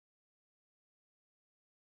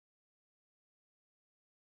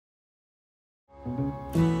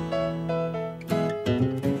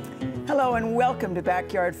Hello and welcome to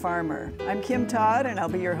Backyard Farmer. I'm Kim Todd and I'll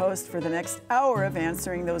be your host for the next hour of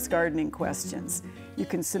answering those gardening questions. You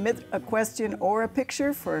can submit a question or a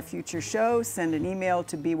picture for a future show. Send an email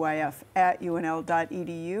to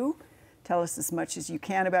byf@unl.edu. Tell us as much as you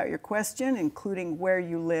can about your question, including where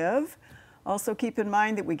you live. Also keep in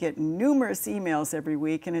mind that we get numerous emails every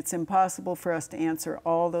week and it's impossible for us to answer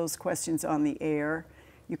all those questions on the air.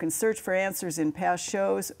 You can search for answers in past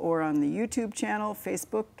shows or on the YouTube channel,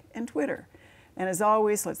 Facebook, and Twitter. And as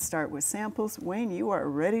always, let's start with samples. Wayne, you are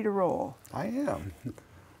ready to roll. I am.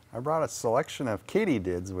 I brought a selection of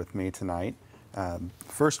katydids with me tonight.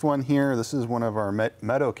 First one here, this is one of our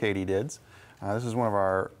meadow katydids. This is one of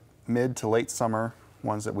our mid to late summer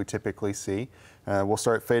ones that we typically see. We'll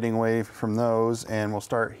start fading away from those and we'll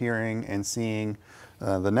start hearing and seeing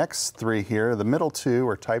the next three here. The middle two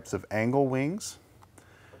are types of angle wings.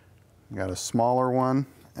 We got a smaller one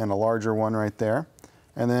and a larger one right there.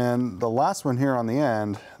 And then the last one here on the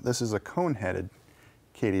end, this is a cone-headed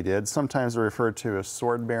katydid. Sometimes they're referred to as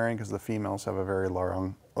sword-bearing because the females have a very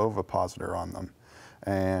long ovipositor on them.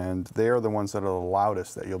 And they are the ones that are the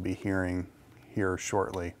loudest that you'll be hearing here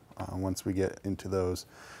shortly once we get into those.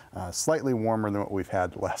 Slightly warmer than what we've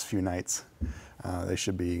had the last few nights. They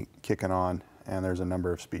should be kicking on, and there's a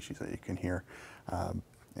number of species that you can hear.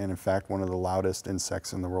 And in fact, one of the loudest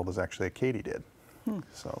insects in the world is actually a katydid.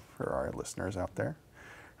 So for our listeners out there,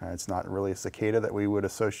 it's not really a cicada that we would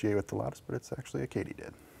associate with the loudest, but it's actually a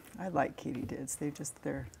katydid. I like katydids. They're just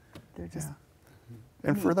yeah.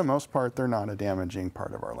 And for the most part, they're not a damaging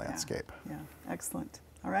part of our landscape. Yeah, excellent.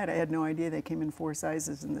 All right, I had no idea they came in 4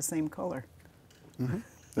 sizes in the same color.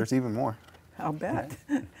 There's even more. I'll bet.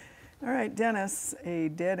 All right, Dennis, a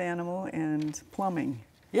dead animal and plumbing.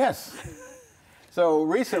 Yes. So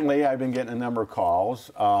recently I've been getting a number of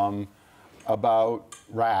calls about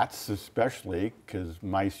rats, especially because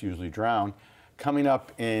mice usually drown, coming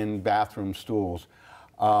up in bathroom stools.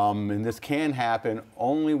 And this can happen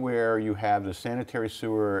only where you have the sanitary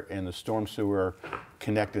sewer and the storm sewer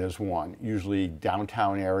connected as one, usually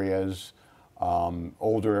downtown areas,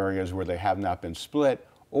 older areas where they have not been split,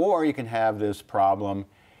 or you can have this problem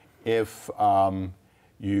if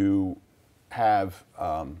you have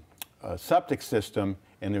a septic system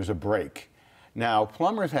and there's a break. Now,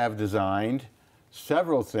 plumbers have designed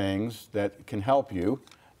several things that can help you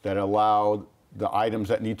that allow the items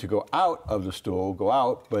that need to go out of the stool go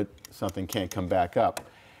out, but something can't come back up.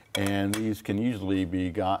 And these can usually be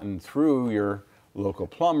gotten through your local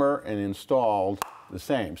plumber and installed the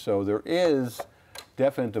same. So there is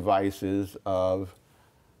definite devices of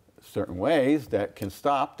certain ways that can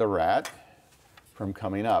stop the rat from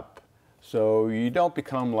coming up. So you don't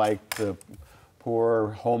become like the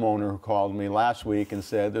poor homeowner who called me last week and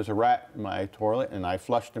said, there's a rat in my toilet and I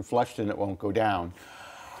flushed and it won't go down.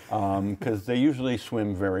 Because they usually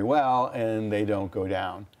swim very well and they don't go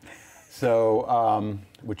down. So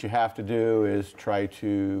what you have to do is try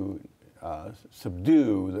to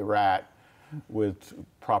subdue the rat with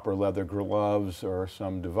proper leather gloves or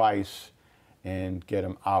some device and get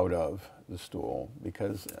them out of the stool,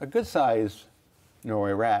 because a good size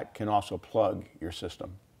Norway rat can also plug your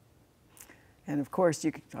system. And of course,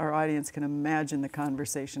 our audience can imagine the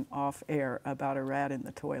conversation off air about a rat in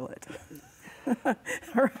the toilet. All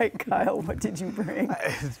right, Kyle, what did you bring?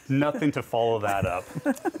 Nothing to follow that up.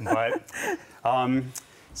 But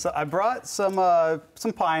so I brought some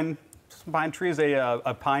pine trees,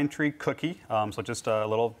 a pine tree cookie. So just a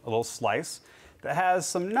little slice that has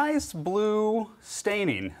some nice blue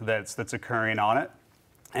staining that's occurring on it.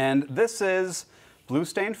 And this is blue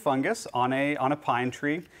stained fungus on a pine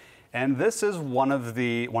tree. And this is one of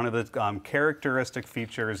the characteristic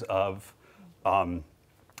features of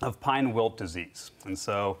pine wilt disease. And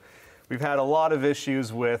so we've had a lot of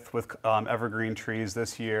issues with evergreen trees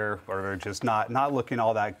this year, or they're just not looking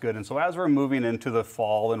all that good. And so as we're moving into the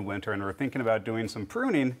fall and winter and we're thinking about doing some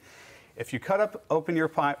pruning, if you open your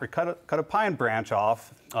pine, or cut a pine branch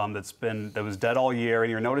off that was dead all year,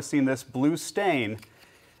 and you're noticing this blue stain,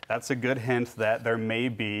 that's a good hint that it may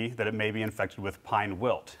be infected with pine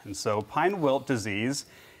wilt. And so pine wilt disease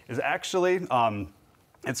is actually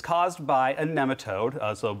it's caused by a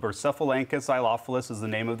nematode. So Burcephalanchus xylophilus is the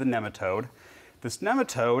name of the nematode. This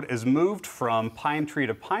nematode is moved from pine tree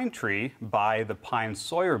to pine tree by the pine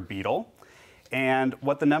sawyer beetle. And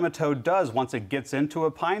what the nematode does once it gets into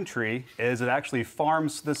a pine tree is it actually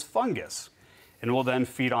farms this fungus and will then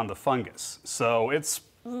feed on the fungus. So it's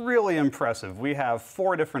really impressive. We have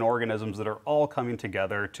 4 different organisms that are all coming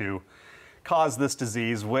together to cause this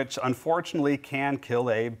disease, which unfortunately can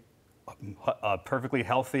kill a a perfectly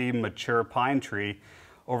healthy, mature pine tree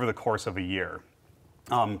over the course of a year.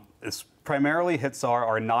 This primarily hits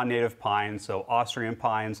our non-native pines, so Austrian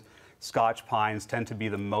pines, Scotch pines tend to be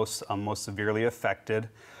the most severely affected,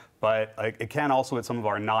 but it can also hit some of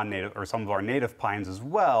our non-native or some of our native pines as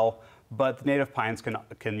well. But the native pines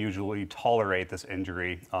can usually tolerate this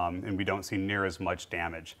injury, and we don't see near as much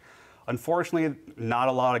damage. Unfortunately, not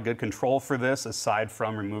a lot of good control for this aside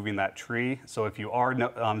from removing that tree. So if you are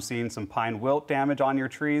seeing some pine wilt damage on your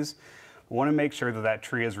trees, we want to make sure that that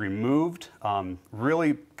tree is removed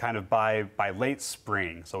really kind of by late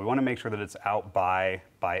spring. So we want to make sure that it's out by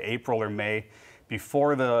April or May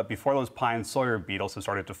before those pine sawyer beetles have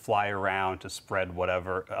started to fly around to spread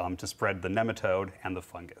to spread the nematode and the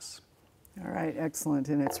fungus. All right, excellent.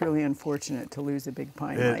 And it's really unfortunate to lose a big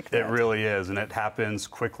pine like that. It really is, and it happens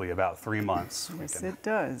quickly, about 3 months. Yes, it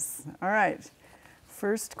does. All right.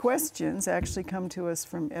 First questions actually come to us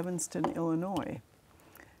from Evanston, Illinois.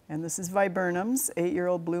 And this is viburnums,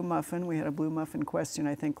 8-year-old blue muffin. We had a blue muffin question,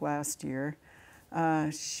 I think, last year.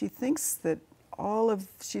 She thinks that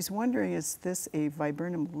she's wondering, is this a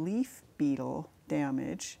viburnum leaf beetle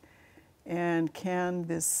damage? And can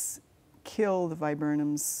this kill the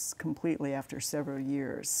viburnums completely after several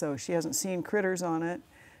years? So she hasn't seen critters on it.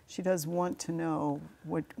 She does want to know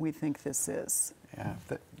what we think this is. Yeah,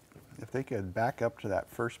 if they could back up to that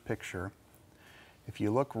first picture, if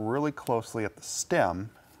you look really closely at the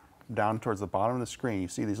stem, down towards the bottom of the screen, you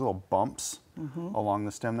see these little bumps along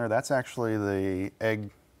the stem there. That's actually the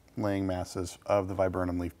egg-laying masses of the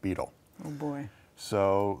viburnum leaf beetle. Oh boy.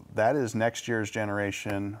 So that is next year's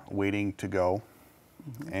generation waiting to go.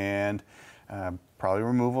 And probably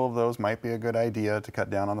removal of those might be a good idea to cut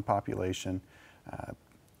down on the population.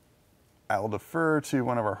 I'll defer to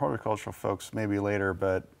one of our horticultural folks maybe later,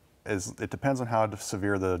 but it depends on how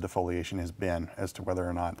severe the defoliation has been as to whether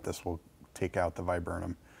or not this will take out the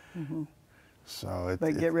viburnum. So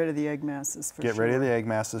But get rid of the egg masses for sure. Get rid of the egg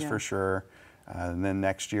masses for sure. And then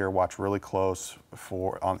next year, watch really close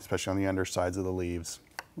especially on the undersides of the leaves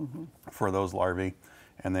for those larvae,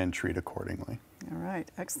 and then treat accordingly. All right,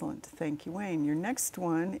 excellent. Thank you, Wayne. Your next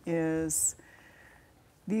one is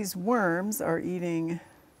these worms are eating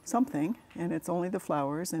something, and it's only the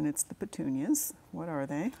flowers, and it's the petunias. What are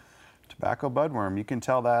they? Tobacco budworm. You can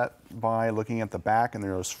tell that by looking at the back, and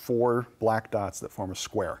there are those 4 black dots that form a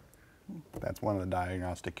square. That's one of the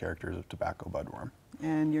diagnostic characters of tobacco budworm.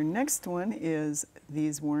 And your next one is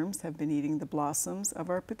these worms have been eating the blossoms of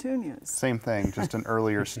our petunias. Same thing, just an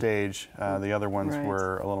earlier stage. The other ones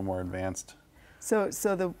were a little more advanced. So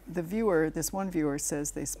the viewer, this one viewer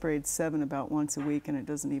says they sprayed 7 about once a week and it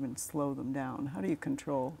doesn't even slow them down. How do you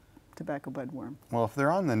control tobacco budworm? Well, if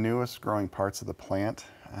they're on the newest growing parts of the plant,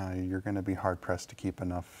 you're going to be hard-pressed to keep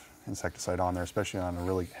enough insecticide on there, especially on a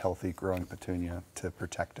really healthy growing petunia, to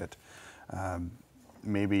protect it.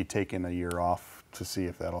 Maybe taking a year off to see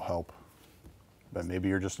if that'll help. But maybe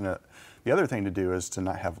you're just the other thing to do is to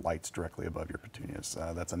not have lights directly above your petunias.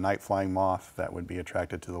 That's a night flying moth that would be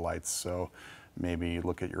attracted to the lights. So maybe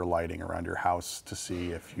look at your lighting around your house to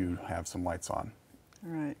see if you have some lights on.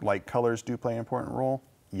 All right. Light colors do play an important role.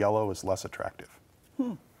 Yellow is less attractive.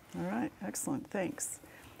 All right, excellent, thanks.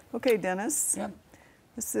 Okay, Dennis. Yep.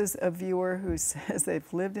 This is a viewer who says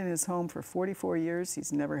they've lived in his home for 44 years.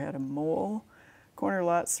 He's never had a mole. Corner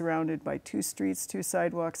lot surrounded by 2 streets, 2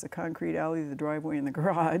 sidewalks, a concrete alley, the driveway, and the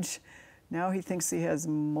garage. Now he thinks he has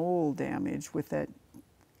mole damage with that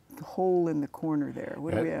hole in the corner there.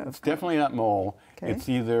 What do we have? It's definitely not mole. Okay. It's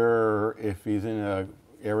either, if he's in an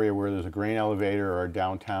area where there's a grain elevator or a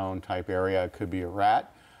downtown type area, it could be a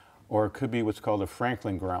rat, or it could be what's called a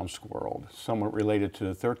Franklin ground squirrel, somewhat related to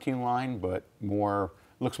the 13 line, but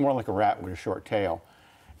looks more like a rat with a short tail.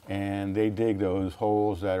 And they dig those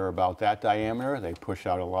holes that are about that diameter. They push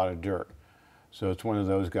out a lot of dirt. So it's one of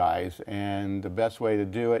those guys. And the best way to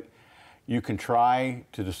do it, you can try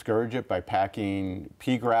to discourage it by packing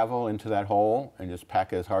pea gravel into that hole and just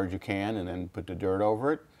pack it as hard as you can and then put the dirt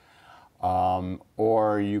over it.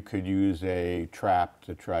 Or you could use a trap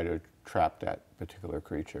to try to trap that particular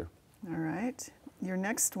creature. All right. Your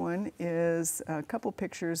next one is a couple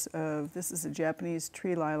pictures of, this is a Japanese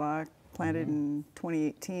tree lilac planted in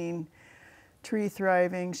 2018. Tree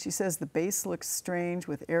thriving. She says the base looks strange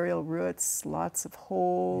with aerial roots, lots of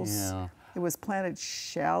holes. Yeah. It was planted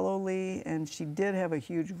shallowly, and she did have a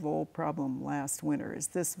huge vole problem last winter. Is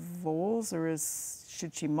this voles, or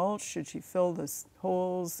should she mulch? Should she fill the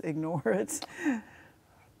holes, ignore it?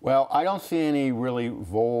 Well, I don't see any really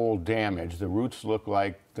vole damage. The roots look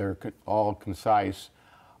like they're all concise.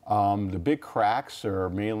 The big cracks are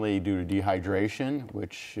mainly due to dehydration,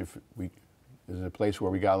 which if is a place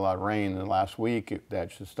where we got a lot of rain in the last week.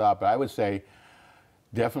 That should stop. But I would say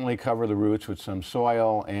definitely cover the roots with some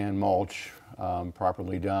soil and mulch,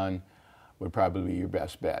 properly done, would probably be your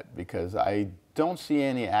best bet, because I don't see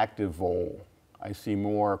any active vole. I see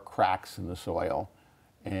more cracks in the soil,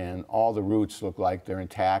 and all the roots look like they're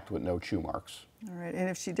intact with no chew marks. All right, and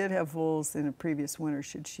if she did have voles in a previous winter,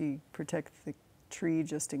 should she protect the tree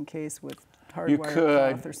just in case with You hardwire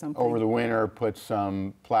could, cloth or something? over the winter, put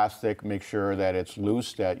some plastic, make sure that it's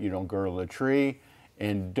loose, that you don't girdle the tree,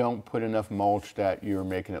 and don't put enough mulch that you're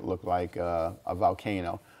making it look like a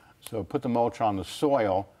volcano. So put the mulch on the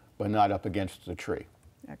soil, but not up against the tree.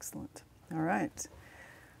 Excellent. All right.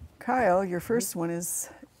 Kyle, your first one is,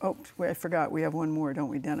 oh, I forgot, we have one more, don't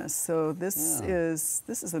we, Dennis? So this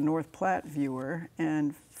is a North Platte viewer,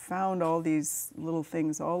 and found all these little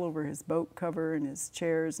things all over his boat cover and his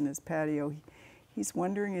chairs and his patio. He's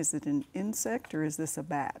wondering, is it an insect or is this a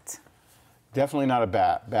bat? Definitely not a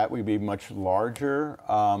bat. Bat would be much larger,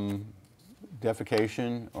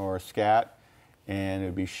 defecation or scat, and it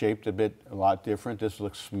would be shaped a lot different. This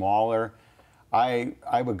looks smaller. I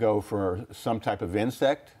would go for some type of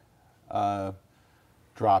insect,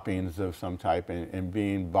 droppings of some type, and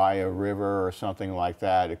being by a river or something like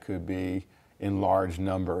that, it could be in large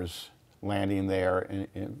numbers landing there, and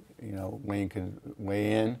you know, Wayne could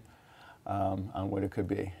weigh in on what it could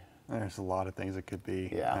be. There's a lot of things it could be,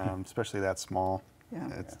 Yeah. Especially that small.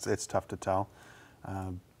 Yeah. It's tough to tell.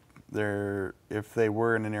 If they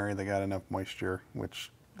were in an area that got enough moisture,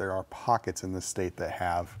 which there are pockets in the state that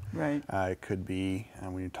have, Right. it could be,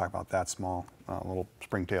 when you talk about that small, little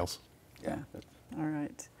springtails. Yeah. All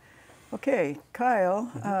right. Okay,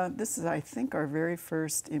 Kyle, this is, I think, our very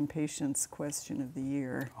first impatience question of the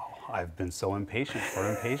year. Oh, I've been so impatient for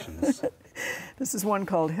impatience. This is one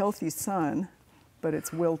called Healthy Sun, but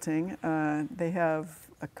it's wilting. They have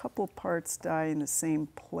a couple parts die in the same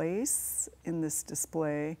place in this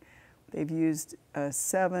display. They've used a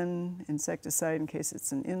 7 insecticide in case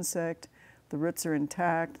it's an insect. The roots are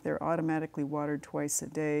intact. They're automatically watered twice a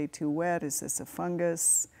day. Too wet? Is this a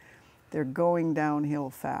fungus? They're going downhill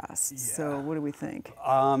fast. So what do we think?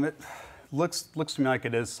 It looks to me like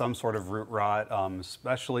it is some sort of root rot,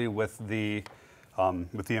 especially with the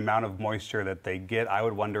amount of moisture that they get. I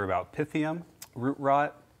would wonder about Pythium root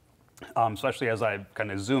rot, especially as I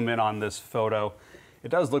kind of zoom in on this photo. It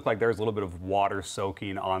does look like there's a little bit of water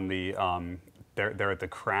soaking on the there at the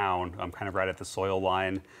crown, kind of right at the soil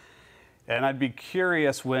line. And I'd be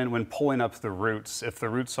curious when pulling up the roots, if the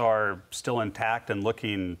roots are still intact and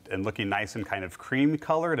looking nice and kind of cream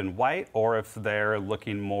colored and white, or if they're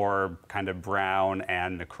looking more kind of brown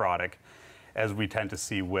and necrotic, as we tend to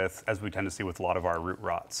see with a lot of our root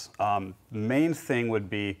rots. Main thing would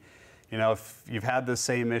be, you know, if you've had the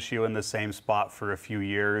same issue in the same spot for a few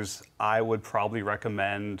years, I would probably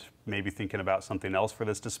recommend maybe thinking about something else for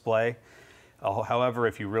this display. However,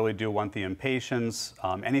 if you really do want the impatiens,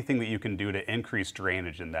 anything that you can do to increase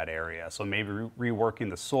drainage in that area. So maybe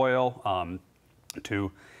reworking the soil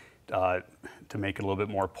to make it a little bit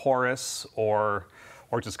more porous, or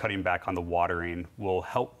just cutting back on the watering will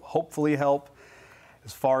hopefully help.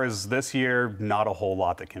 As far as this year, not a whole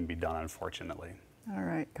lot that can be done, unfortunately. All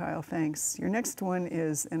right, Kyle, thanks. Your next one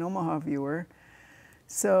is an Omaha viewer.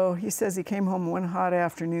 So he says he came home one hot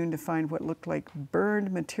afternoon to find what looked like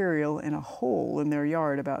burned material in a hole in their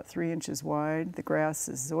yard about 3 inches wide. The grass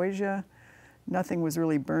is zoysia. Nothing was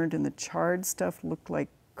really burned, and the charred stuff looked like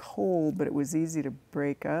coal, but it was easy to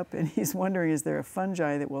break up. And he's wondering, is there a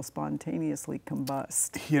fungi that will spontaneously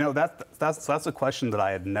combust? You know, that's a question that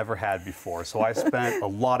I had never had before. So I spent a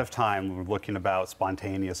lot of time looking about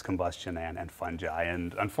spontaneous combustion and fungi.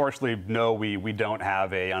 And unfortunately, no, we don't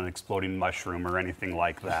have an exploding mushroom or anything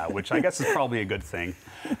like that, which I guess is probably a good thing.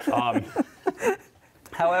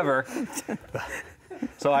 However,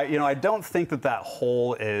 so I don't think that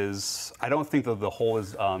hole is. I don't think that the hole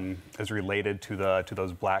is related to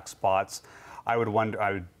those black spots. I would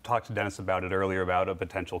talk to Dennis about it earlier about a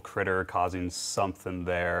potential critter causing something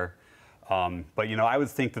there. But you know, I would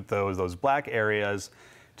think that those black areas,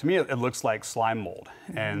 to me, it looks like slime mold.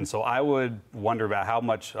 Mm-hmm. And so I would wonder about how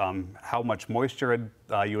much moisture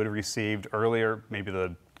you had received earlier, maybe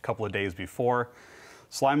the couple of days before.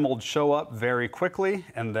 Slime molds show up very quickly,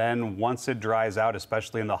 and then once it dries out,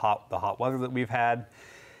 especially in the hot weather that we've had,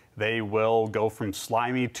 they will go from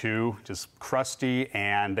slimy to just crusty,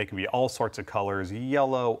 and they can be all sorts of colors,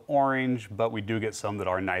 yellow, orange, but we do get some that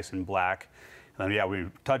are nice and black. And then, yeah, we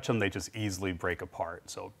touch them, they just easily break apart.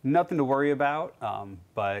 So nothing to worry about,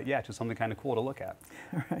 but yeah, just something kind of cool to look at.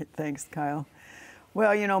 All right, thanks, Kyle.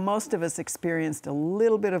 Well, you know, most of us experienced a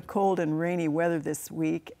little bit of cold and rainy weather this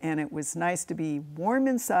week, and it was nice to be warm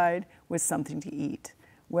inside with something to eat.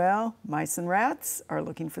 Well, mice and rats are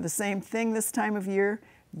looking for the same thing this time of year.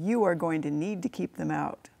 You are going to need to keep them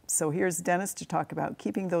out. So here's Dennis to talk about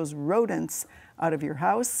keeping those rodents out of your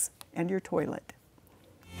house and your toilet.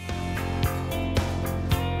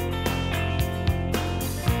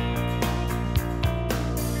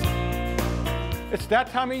 It's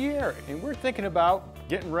that time of year, and we're thinking about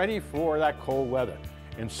getting ready for that cold weather.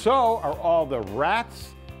 And so are all the rats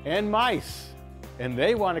and mice. And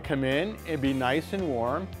they want to come in and be nice and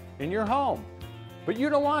warm in your home. But you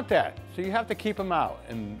don't want that, so you have to keep them out.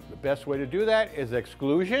 And the best way to do that is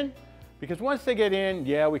exclusion, because once they get in,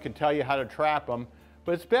 yeah, we can tell you how to trap them,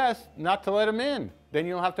 but it's best not to let them in. Then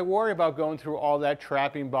you don't have to worry about going through all that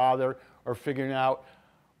trapping bother or figuring out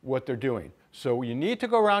what they're doing. So you need to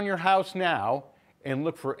go around your house now and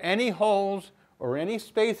look for any holes or any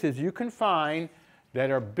spaces you can find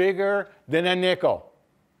that are bigger than a nickel.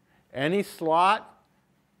 Any slot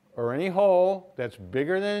or any hole that's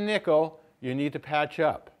bigger than a nickel, you need to patch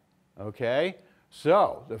up, okay?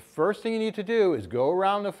 So the first thing you need to do is go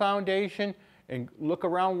around the foundation and look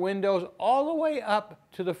around windows all the way up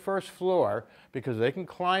to the first floor, because they can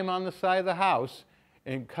climb on the side of the house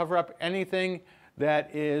and cover up anything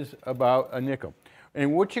that is about a nickel.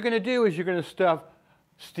 And what you're going to do is you're going to stuff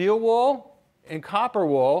steel wool and copper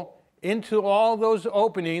wool into all those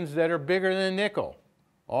openings that are bigger than a nickel,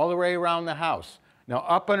 all the way around the house. Now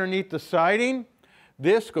up underneath the siding,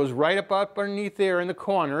 this goes right up underneath there in the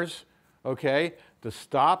corners, okay, to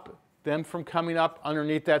stop them from coming up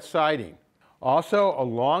underneath that siding. Also,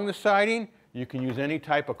 along the siding, you can use any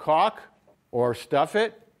type of caulk or stuff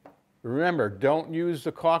it. Remember, don't use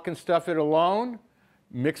the caulk and stuff it alone.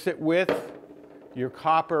 Mix it with your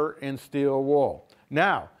copper and steel wool.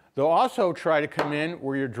 Now, they'll also try to come in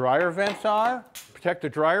where your dryer vents are. Protect the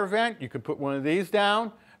dryer vent. You could put one of these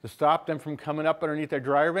down to stop them from coming up underneath that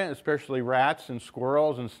dryer vent, especially rats and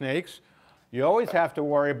squirrels and snakes. You always have to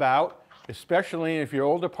worry about, especially if you're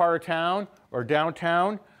older part of town or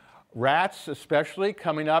downtown, rats especially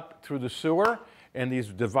coming up through the sewer. And these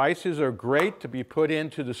devices are great to be put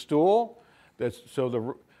into the stool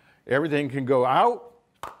so everything can go out,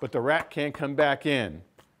 but the rat can't come back in.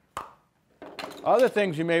 Other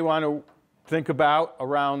things you may want to think about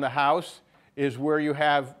around the house is where you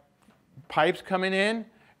have pipes coming in,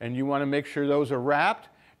 and you want to make sure those are wrapped,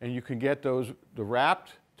 and you can get the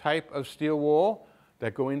wrapped type of steel wool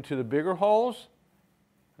that go into the bigger holes,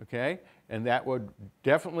 okay, and that would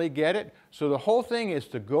definitely get it. So the whole thing is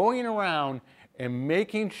to going around and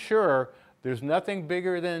making sure there's nothing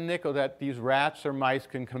bigger than a nickel that these rats or mice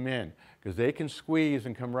can come in, because they can squeeze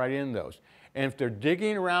and come right in those. And if they're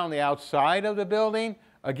digging around the outside of the building,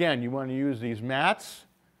 again, you want to use these mats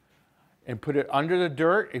and put it under the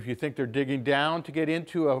dirt. If you think they're digging down to get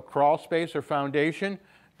into a crawl space or foundation,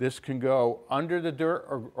 this can go under the dirt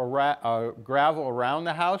or gravel around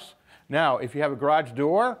the house. Now, if you have a garage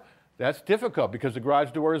door, that's difficult because the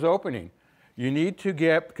garage door is opening. You need to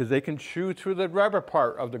get, because they can chew through the rubber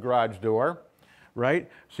part of the garage door,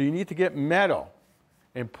 right? So you need to get metal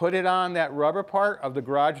and put it on that rubber part of the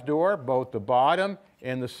garage door, both the bottom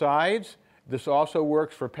and the sides. This also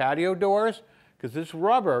works for patio doors, because this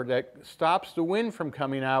rubber that stops the wind from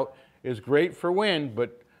coming out is great for wind,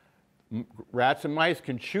 but rats and mice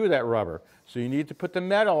can chew that rubber. So you need to put the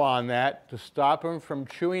metal on that to stop them from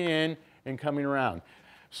chewing in and coming around.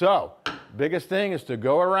 So, biggest thing is to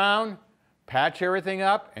go around, patch everything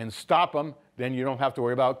up, and stop them. Then you don't have to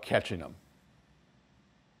worry about catching them.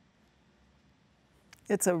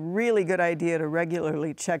 It's a really good idea to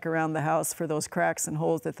regularly check around the house for those cracks and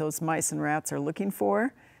holes that those mice and rats are looking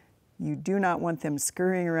for. You do not want them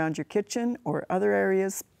scurrying around your kitchen or other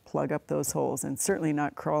areas. Plug up those holes, and certainly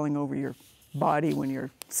not crawling over your body when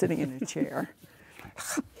you're sitting in a chair.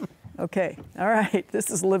 Okay, all right,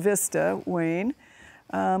 this is La Vista, Wayne.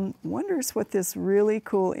 Wonders what this really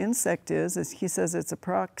cool insect is. As he says it's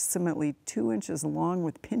approximately 2 inches long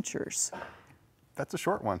with pinchers. That's a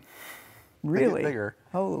short one. Really? They get bigger.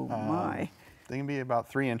 Oh my. They can be about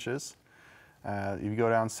 3 inches. If you go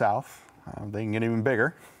down south, they can get even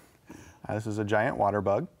bigger. This is a giant water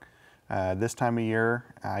bug. This time of year,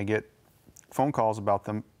 I get phone calls about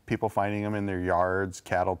them, people finding them in their yards,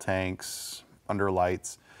 cattle tanks, under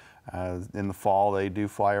lights. In the fall, they do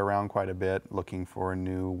fly around quite a bit, looking for a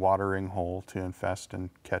new watering hole to infest and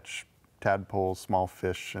catch tadpoles, small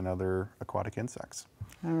fish, and other aquatic insects.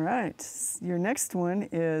 All right. Your next one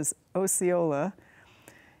is Osceola.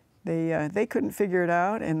 They couldn't figure it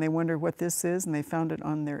out, and they wondered what this is, and they found it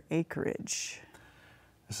on their acreage.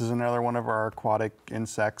 This is another one of our aquatic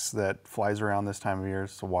insects that flies around this time of year.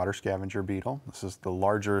 It's a water scavenger beetle. This is the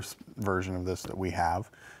largest version of this that we have,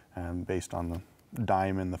 based on the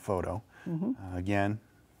dime in the photo. Again,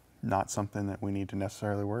 not something that we need to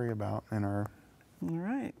necessarily worry about in our All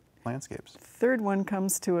right. landscapes. Third one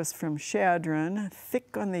comes to us from Shadron,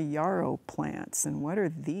 thick on the yarrow plants. And what are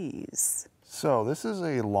these? So this is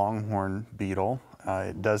a longhorn beetle.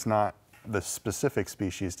 It does not, the specific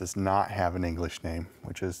species does not have an English name,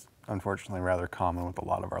 which is unfortunately rather common with a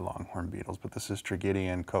lot of our longhorn beetles, but this is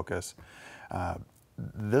Tragedian cocos.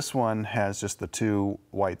 This one has just the 2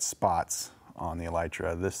 white spots on the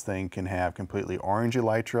elytra. This thing can have completely orange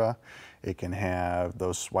elytra. It can have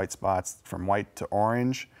those white spots from white to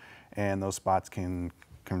orange, and those spots can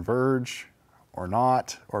converge or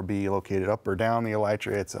not, or be located up or down the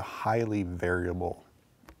elytra. It's a highly variable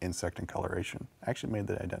insect and coloration. Actually made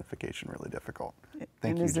the identification really difficult.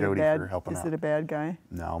 Thank you, Jody, for helping out. Is it a bad guy?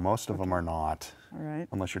 No, most of them are not. All right.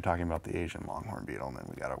 Unless you're talking about the Asian longhorn beetle, and then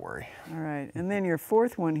we gotta worry. All right. And then your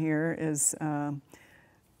fourth one here is,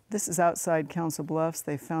 this is outside Council Bluffs.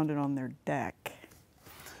 They found it on their deck.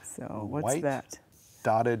 So what's White that?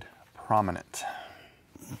 Dotted prominent.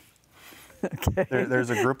 Okay. There's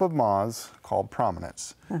a group of moths called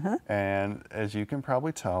prominents. And as you can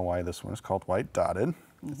probably tell why this one is called white dotted,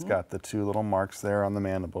 it's got the 2 little marks there on the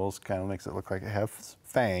mandibles, kind of makes it look like it has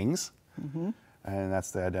fangs. And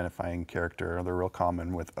that's the identifying character. They're real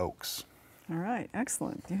common with oaks. All right,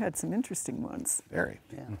 excellent. You had some interesting ones. Very.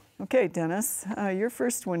 Okay, Dennis, your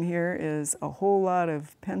first one here is a whole lot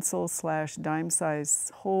of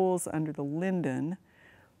pencil/dime-sized holes under the linden.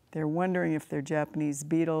 They're wondering if they're Japanese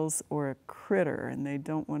beetles or a critter, and they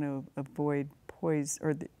don't want to avoid poison,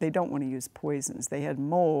 or they don't want to use poisons. They had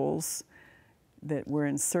moles that were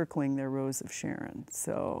encircling their Rose of Sharon.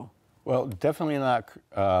 So, Well, definitely not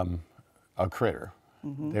a critter.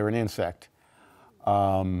 They're an insect.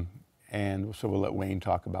 And so we'll let Wayne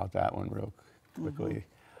talk about that one real quickly.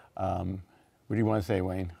 What do you want to say,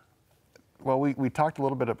 Wayne? Well, we talked a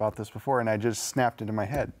little bit about this before, and I just snapped into my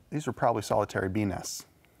head. These are probably solitary bee nests.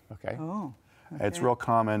 Okay. oh, It's real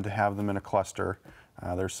common to have them in a cluster.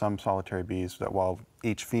 There's some solitary bees that while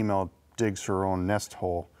each female digs her own nest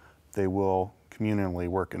hole, they will communally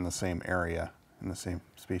work in the same area, in the same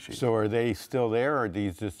species. So are they still there, or are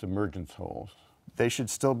these just emergence holes? They should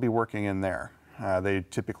still be working in there. They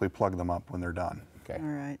typically plug them up when they're done. Okay. all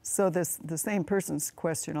right. So the same person's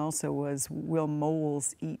question also was, will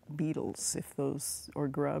moles eat beetles if those, or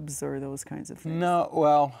grubs or those kinds of things? No,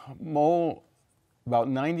 well, about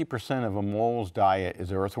 90% of a mole's diet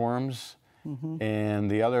is earthworms, and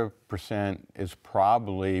the other percent is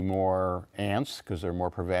probably more ants, because they're more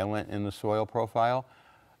prevalent in the soil profile.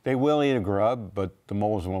 They will eat a grub, but the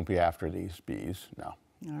moles won't be after these bees, no.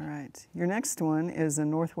 All right. Your next one is a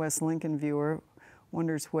Northwest Lincoln viewer,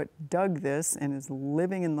 wonders what dug this and is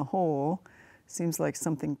living in the hole. Seems like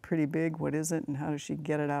something pretty big. What is it, and how does she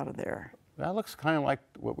get it out of there? That looks kind of like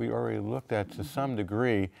what we already looked at to some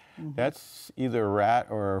degree. That's either a rat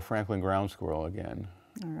or a Franklin ground squirrel again.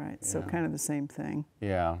 All right, so kind of the same thing.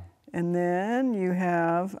 Yeah. And then you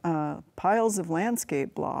have piles of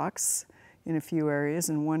landscape blocks in a few areas,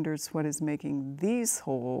 and wonders what is making these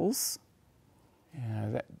holes.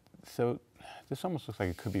 Yeah, so this almost looks like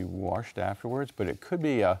it could be washed afterwards, but it could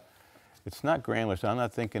be it's not granular, so I'm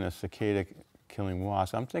not thinking a cicada killing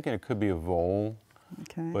wasp. I'm thinking it could be a vole.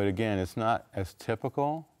 Okay. But again, it's not as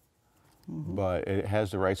typical, but it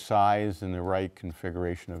has the right size and the right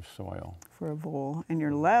configuration of soil. For a vole. And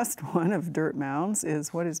your last one of dirt mounds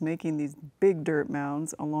is what is making these big dirt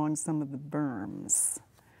mounds along some of the berms.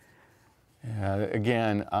 Yeah,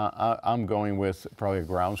 again, I'm going with probably a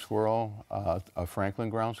ground squirrel, a Franklin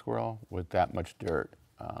ground squirrel with that much dirt.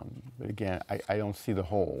 But again, I don't see the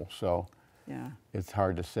hole, so Yeah. it's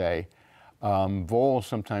hard to say. Voles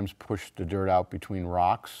sometimes push the dirt out between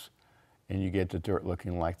rocks, and you get the dirt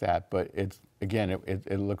looking like that. But it's, again,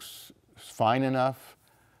 it looks fine enough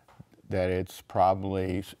that it's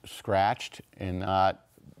probably scratched and not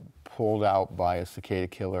pulled out by a cicada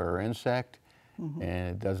killer or insect. And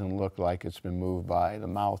it doesn't look like it's been moved by the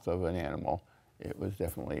mouth of an animal. It was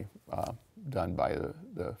definitely done by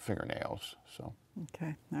the fingernails. So.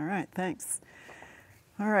 Okay, all right, thanks.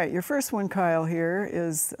 All right, your first one, Kyle, here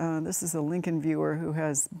is, this is a Lincoln viewer who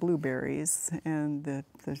has blueberries, and the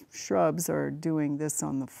shrubs are doing this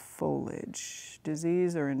on the foliage.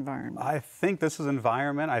 Disease or environment? I think this is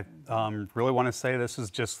environment. I really want to say this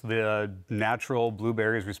is just the natural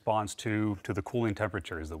blueberries response to the cooling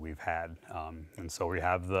temperatures that we've had. And so we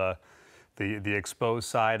have the The exposed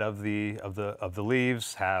side of the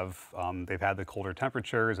leaves have they've had the colder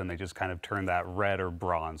temperatures, and they just kind of turn that red or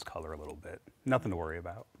bronze color a little bit. Nothing to worry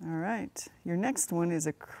about. All right. Your next one is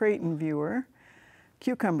a Creighton viewer.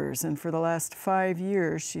 Cucumbers, and for the last 5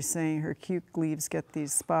 years, she's saying her cuke leaves get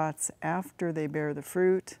these spots after they bear the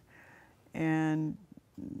fruit, and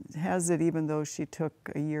has it even though she took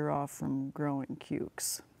a year off from growing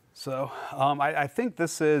cukes. So I think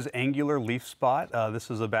this is angular leaf spot. This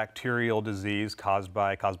is a bacterial disease caused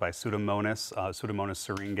by Pseudomonas. Pseudomonas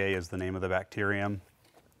syringae is the name of the bacterium.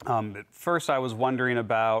 At first, I was wondering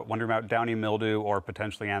about downy mildew or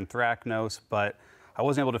potentially anthracnose, but I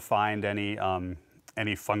wasn't able to find any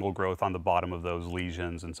fungal growth on the bottom of those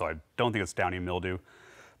lesions, and so I don't think it's downy mildew.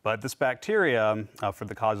 But this bacteria, for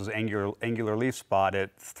the causes angular leaf spot, it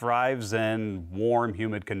thrives in warm,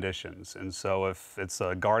 humid conditions. And so if it's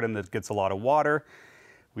a garden that gets a lot of water,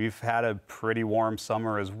 we've had a pretty warm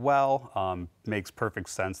summer as well. Makes perfect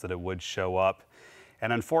sense that it would show up.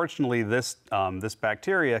 And unfortunately, this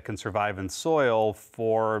bacteria can survive in soil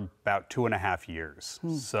for about 2.5 years.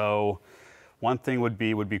 So one thing would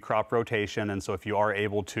be crop rotation, and so if you are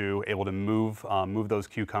able to move those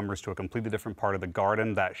cucumbers to a completely different part of the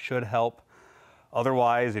garden, that should help.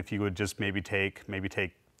 Otherwise, if you would just maybe take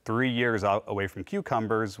 3 years out away from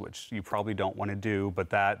cucumbers, which you probably don't want to do,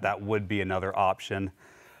 but that would be another option.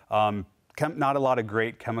 Not a lot of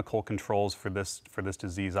great chemical controls for this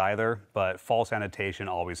disease either, but fall sanitation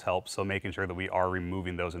always helps. So making sure that we are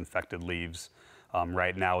removing those infected leaves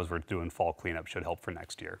right now as we're doing fall cleanup should help for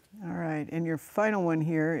next year. All right, and your final one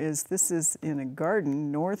here is, this is in a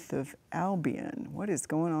garden north of Albion. What is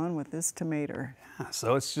going on with this tomato?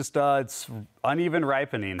 So it's just it's uneven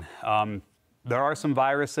ripening. There are some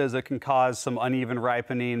viruses that can cause some uneven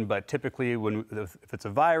ripening, but typically if it's a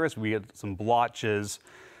virus, we get some blotches.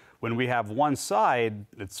 When we have one side,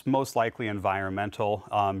 it's most likely environmental.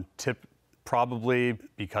 Probably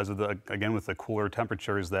because of again with the cooler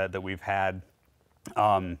temperatures that we've had.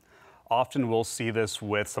 Often we'll see this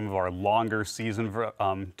with some of our longer season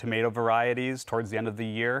tomato varieties towards the end of the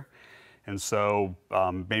year. And so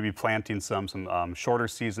maybe planting some shorter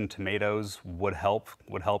season tomatoes would help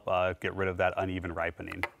get rid of that uneven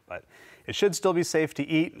ripening. But it should still be safe to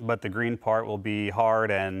eat, but the green part will be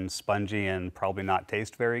hard and spongy and probably not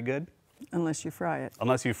taste very good. Unless you fry it.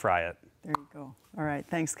 Unless you fry it. There you go. All right,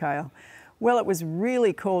 thanks, Kyle. Well, it was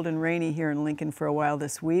really cold and rainy here in Lincoln for a while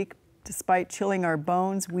this week. Despite chilling our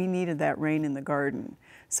bones, we needed that rain in the garden.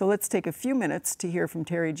 So let's take a few minutes to hear from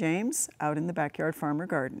Terry James out in the Backyard Farmer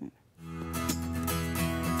Garden.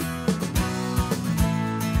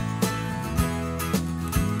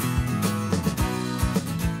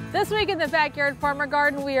 This week in the Backyard Farmer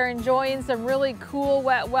Garden, we are enjoying some really cool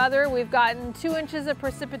wet weather. We've gotten 2 inches of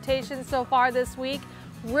precipitation so far this week.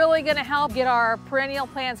 Really gonna help get our perennial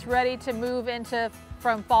plants ready to move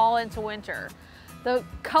from fall into winter. The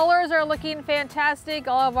colors are looking fantastic.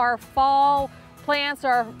 All of our fall plants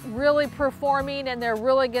are really performing, and they're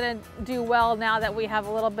really gonna do well now that we have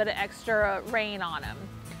a little bit of extra rain on them.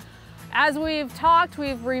 As we've talked,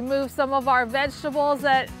 we've removed some of our vegetables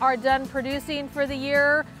that are done producing for the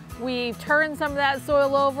year. We've turned some of that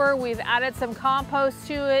soil over, we've added some compost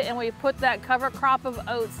to it, and we've put that cover crop of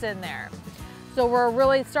oats in there. So we're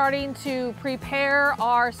really starting to prepare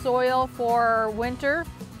our soil for winter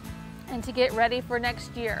and to get ready for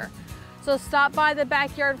next year. So stop by the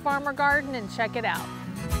Backyard Farmer Garden and check it out.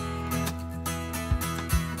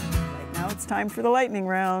 Right now it's time for the lightning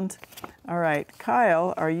round. All right,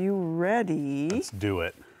 Kyle, are you ready? Let's do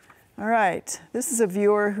it. All right, this is a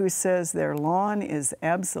viewer who says their lawn is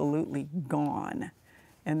absolutely gone,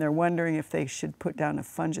 and they're wondering if they should put down a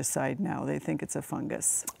fungicide now. They think it's a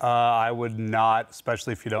fungus. I would not,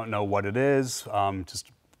 especially if you don't know what it is.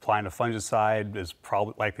 Just applying a fungicide is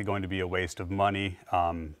probably likely going to be a waste of money.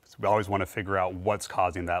 So we always want to figure out what's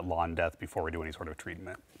causing that lawn death before we do any sort of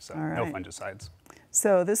treatment. So no fungicides.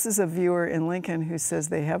 So this is a viewer in Lincoln who says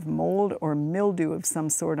they have mold or mildew of some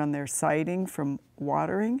sort on their siding from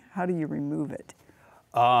watering. How do you remove it?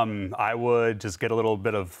 I would just get a little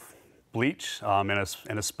bit of bleach and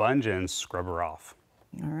a sponge and scrub her off.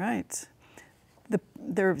 All right.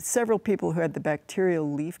 There are several people who had the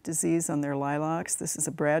bacterial leaf disease on their lilacs. This is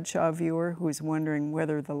a Bradshaw viewer who is wondering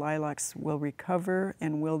whether the lilacs will recover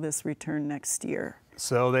and will this return next year.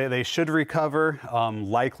 So they should recover.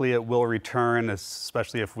 Likely it will return,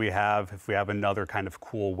 especially if we have another kind of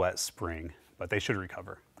cool, wet spring. But they should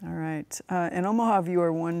recover. All right. An Omaha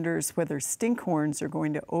viewer wonders whether stinkhorns are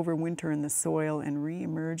going to overwinter in the soil and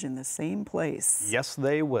reemerge in the same place. Yes,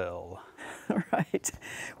 they will. All right.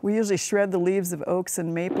 We usually shred the leaves of oaks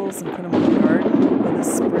and maples and put them in the garden. Will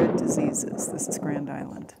this spread diseases? This is Grand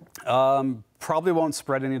Island. Probably won't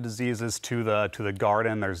spread any diseases to the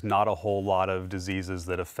garden. There's not a whole lot of diseases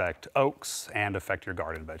that affect oaks and affect your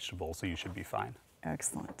garden vegetables, so you should be fine.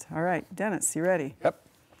 Excellent. All right, Dennis, you ready? Yep.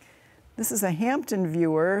 This is a Hampton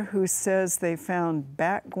viewer who says they found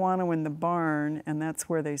bat guano in the barn, and that's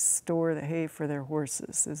where they store the hay for their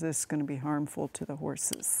horses. Is this going to be harmful to the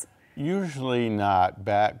horses? Usually not.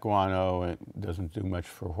 Bat guano, it doesn't do much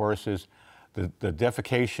for horses. The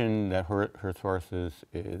defecation that hurts horses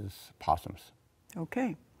is possums.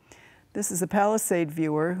 Okay. This is a Palisade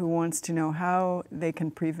viewer who wants to know how they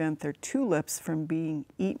can prevent their tulips from being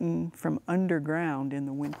eaten from underground in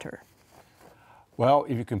the winter. Well,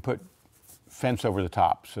 if you can put fence over the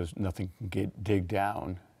top so nothing can dig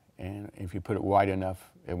down, and if you put it wide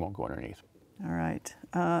enough, it won't go underneath. All right.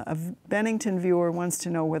 A Bennington viewer wants to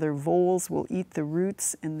know whether voles will eat the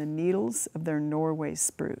roots and the needles of their Norway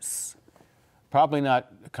spruce. Probably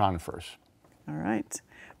not conifers. All right.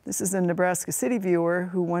 This is a Nebraska City viewer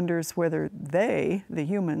who wonders whether they, the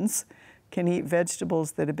humans, can eat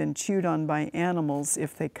vegetables that have been chewed on by animals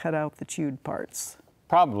if they cut out the chewed parts.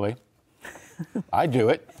 Probably. I do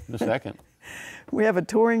it in a second. We have a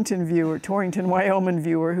Torrington, Wyoming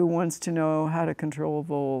viewer who wants to know how to control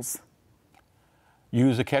voles.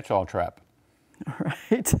 Use a catch-all trap. All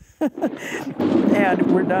right.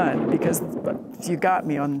 And we're done because you got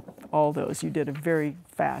me on all those. You did a very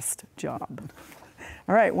fast job.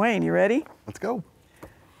 All right, Wayne, you ready? Let's go.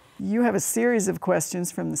 You have a series of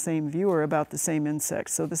questions from the same viewer about the same insect,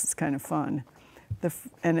 so this is kind of fun.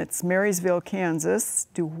 And it's Marysville, Kansas.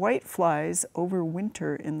 Do whiteflies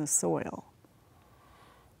overwinter in the soil?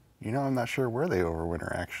 You know, I'm not sure where they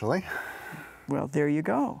overwinter, actually. Well, there you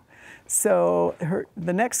go. So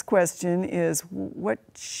the next question is, what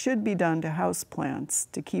should be done to houseplants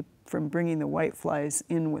to keep from bringing the whiteflies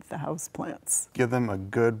in with the houseplants? Give them a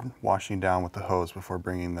good washing down with the hose before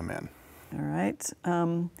bringing them in. All right.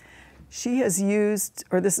 She has used,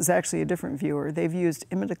 or this is actually a different viewer, they've used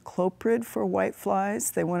imidacloprid for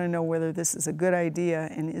whiteflies. They want to know whether this is a good idea,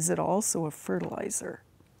 and is it also a fertilizer?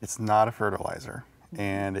 It's not a fertilizer,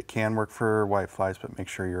 and it can work for whiteflies, but make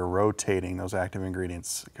sure you're rotating those active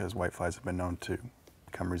ingredients because whiteflies have been known to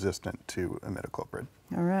become resistant to imidacloprid.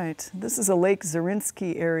 All right. This is a Lake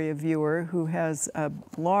Zarinsky area viewer who has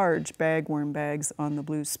large bagworm bags on the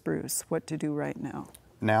blue spruce. What to do right now?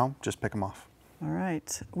 Now, just pick them off. All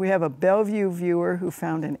right. We have a Bellevue viewer who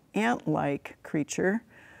found an ant-like creature,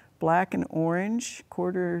 black and orange,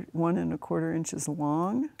 1 1/4 inches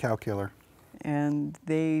long. Cow killer. And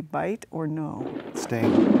they bite or no?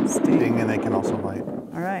 Sting. Sting. And they can also bite.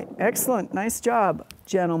 All right. Excellent. Nice job,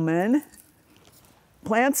 gentlemen.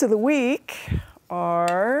 Plants of the week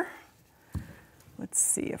are, let's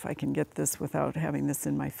see if I can get this without having this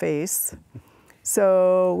in my face.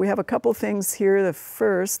 So we have a couple things here. The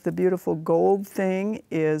first, the beautiful gold thing,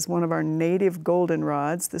 is one of our native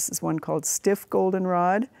goldenrods. This is one called stiff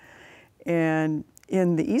goldenrod. And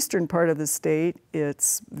in the eastern part of the state,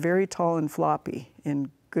 it's very tall and floppy in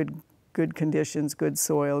good conditions, good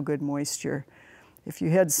soil, good moisture. If you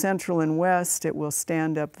head central and west, it will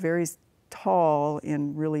stand up very tall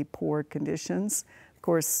in really poor conditions. Of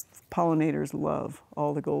course, pollinators love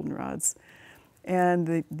all the goldenrods.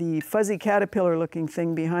 And the fuzzy caterpillar-looking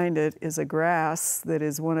thing behind it is a grass that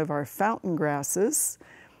is one of our fountain grasses.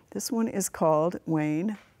 This one is called,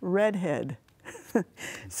 Wayne, redhead.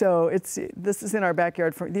 So this is in our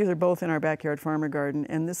backyard. These are both in our backyard farmer garden,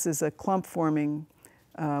 and this is a clump forming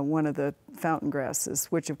one of the fountain grasses,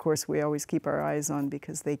 which of course we always keep our eyes on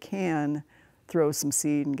because they can throw some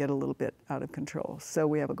seed and get a little bit out of control. So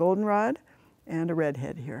we have a goldenrod and a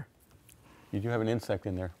redhead here. You do have an insect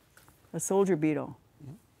in there. A soldier beetle,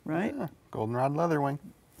 right? Yeah, goldenrod leatherwing.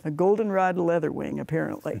 A goldenrod leatherwing,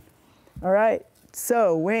 apparently. All right,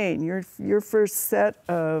 so Wayne, your first set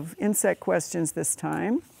of insect questions this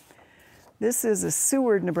time. This is a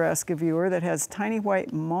Seward, Nebraska viewer that has tiny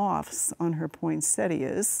white moths on her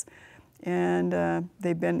poinsettias, and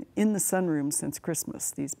they've been in the sunroom since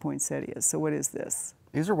Christmas, these poinsettias. So what is this?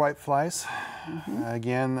 These are whiteflies.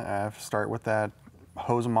 Again, start with that,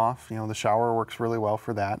 hose them off. You know, the shower works really well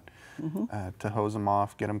for that. To hose them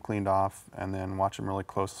off, get them cleaned off, and then watch them really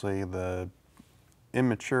closely. The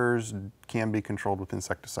immatures can be controlled with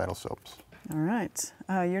insecticidal soaps. All right.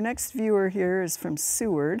 Your next viewer here is from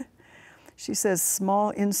Seward. She says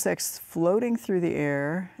small insects floating through the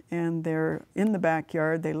air, and they're in the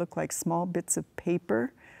backyard. They look like small bits of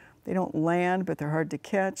paper. They don't land, but they're hard to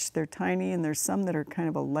catch. They're tiny, and there's some that are kind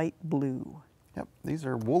of a light blue. Yep, these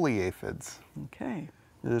are woolly aphids. Okay.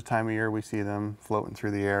 This is the time of year we see them floating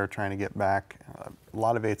through the air trying to get back. A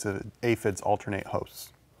lot of aphids alternate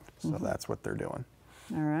hosts, so that's what they're doing.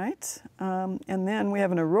 All right. And then we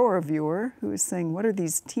have an Aurora viewer who is saying, what are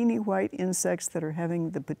these teeny white insects that are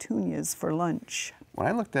having the petunias for lunch? When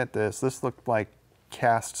I looked at this looked like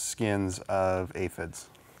cast skins of aphids.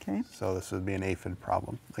 Okay. So this would be an aphid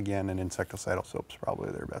problem. Again, an insecticidal soap's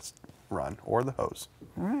probably their best run, or the hose.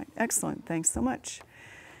 All right, excellent. Thanks so much.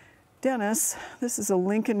 Dennis, this is a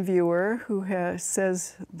Lincoln viewer who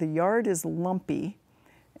says the yard is lumpy,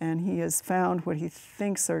 and he has found what he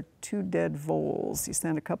thinks are 2 dead voles. He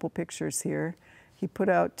sent a couple pictures here. He put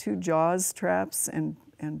out 2 jaws traps, and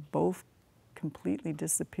both completely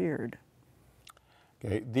disappeared.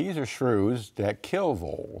 Okay, these are shrews that kill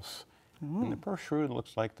voles. And the first shrew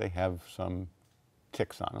looks like they have some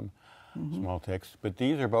ticks on them, small ticks. But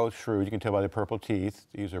these are both shrews. You can tell by the purple teeth.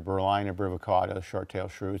 These are Burlina brivicauda,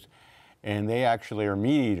 short-tailed shrews. And they actually are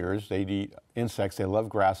meat eaters. They eat insects. They love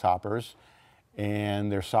grasshoppers.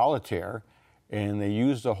 And they're solitaire. And they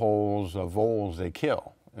use the holes of voles they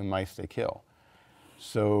kill and mice they kill.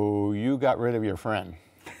 So you got rid of your friend.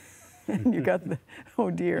 You got the,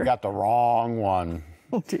 oh dear. You got the wrong one.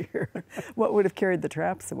 Oh dear. What would have carried the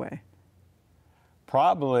traps away?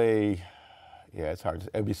 Probably, yeah, it's hard.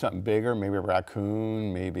 It'd be something bigger, maybe a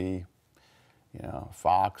raccoon, maybe, you know, a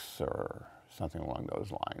fox or something along those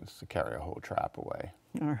lines to carry a whole trap away.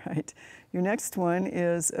 All right. Your next one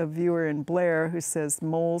is a viewer in Blair who says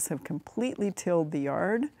moles have completely tilled the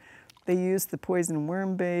yard. They used the poison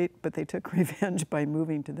worm bait, but they took revenge by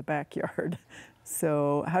moving to the backyard.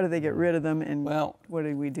 So how do they get rid of them, and well, what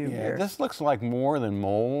do we do here? This looks like more than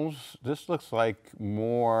moles. This looks like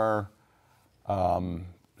more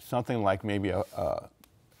something like maybe a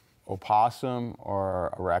opossum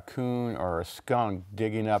or a raccoon or a skunk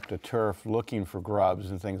digging up the turf looking for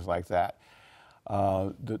grubs and things like that.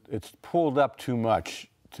 It's pulled up too much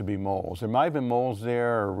to be moles. There might have been moles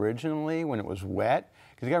there originally when it was wet,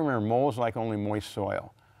 because you gotta remember moles like only moist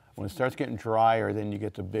soil. When it starts getting drier, then you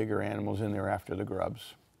get the bigger animals in there after the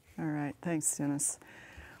grubs. All right, thanks, Dennis.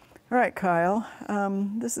 All right, Kyle,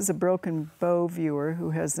 this is a Broken Bow viewer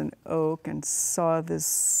who has an oak and saw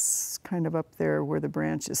this kind of up there where the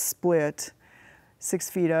branch is split, 6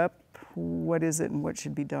 feet up. What is it and what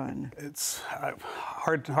should be done? It's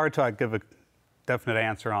hard to give a definite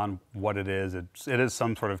answer on what it is. It is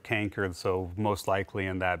some sort of canker, so most likely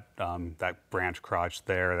in that that branch crotch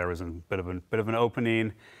there was a bit of an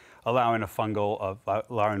opening, allowing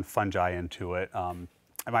fungi into it.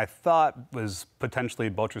 And my thought was potentially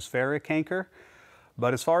Botrytis canker,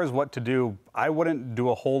 but as far as what to do, I wouldn't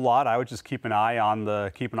do a whole lot. I would just keep an eye on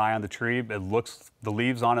the tree. The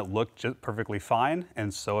leaves on it look just perfectly fine,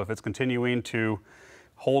 and so if it's continuing to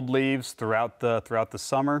hold leaves throughout the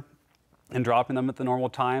summer and dropping them at the normal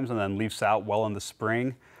times and then leaves out well in the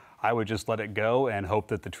spring, I would just let it go and hope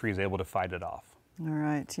that the tree is able to fight it off. All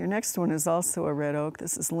right, your next one is also a red oak.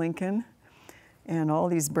 This is Lincoln. And all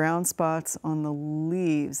these brown spots on the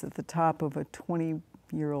leaves at the top of a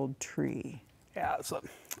 20-year-old tree. Yeah, so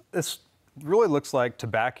this really looks like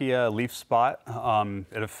Tabacia leaf spot.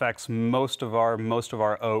 It affects most of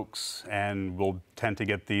our oaks, and we'll tend to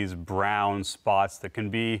get these brown spots that can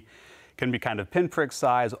be kind of pinprick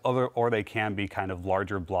size, or they can be kind of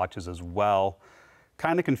larger blotches as well.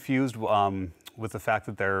 Kind of confused with the fact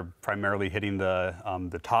that they're primarily hitting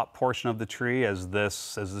the top portion of the tree as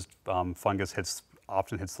this fungus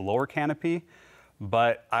often hits the lower canopy.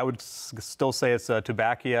 But I would still say it's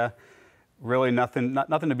Tabacia. Really nothing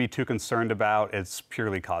to be too concerned about. It's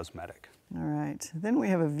purely cosmetic. All right. Then we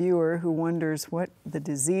have a viewer who wonders what the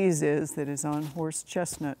disease is that is on horse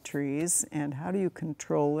chestnut trees, and how do you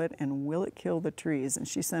control it, and will it kill the trees? And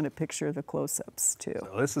she sent a picture of the close-ups too.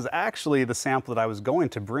 So this is actually the sample that I was going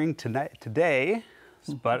to bring today,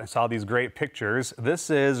 but I saw these great pictures. This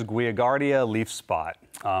is Guaiagardia leaf spot,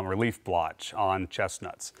 or leaf blotch on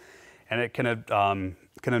chestnuts. And it can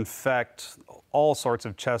infect all sorts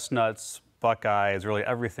of chestnuts, buckeyes, really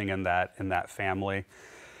everything in that family.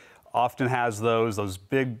 Often has those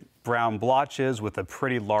big brown blotches with a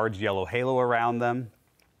pretty large yellow halo around them.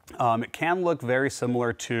 It can look very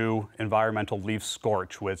similar to environmental leaf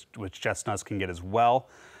scorch, which chestnuts can get as well.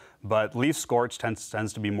 But leaf scorch tends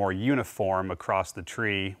to be more uniform across the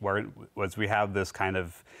tree, whereas we have this kind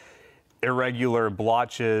of irregular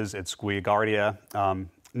blotches. It's Guaiagardia.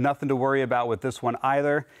 Nothing to worry about with this one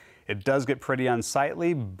either. It does get pretty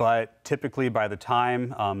unsightly, but typically by the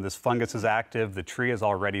time this fungus is active, the tree has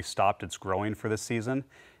already stopped its growing for this season,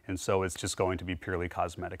 and so it's just going to be purely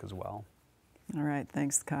cosmetic as well. All right,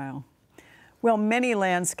 thanks, Kyle. Well, many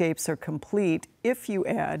landscapes are complete if you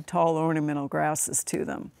add tall ornamental grasses to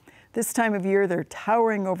them. This time of year, they're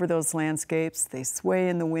towering over those landscapes. They sway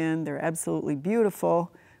in the wind. They're absolutely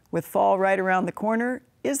beautiful. With fall right around the corner,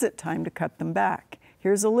 is it time to cut them back?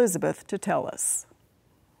 Here's Elizabeth to tell us.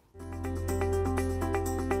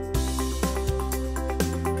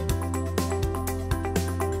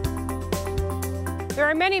 There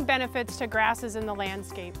are many benefits to grasses in the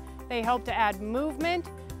landscape. They help to add movement,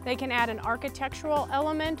 they can add an architectural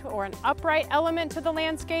element or an upright element to the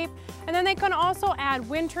landscape, and then they can also add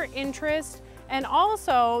winter interest, and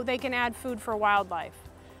also they can add food for wildlife.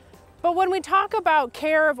 But when we talk about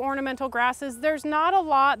care of ornamental grasses, there's not a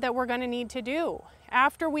lot that we're going to need to do.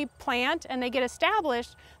 After we plant and they get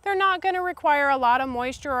established, they're not going to require a lot of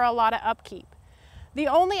moisture or a lot of upkeep. The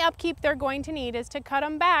only upkeep they're going to need is to cut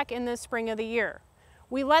them back in the spring of the year.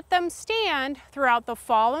 We let them stand throughout the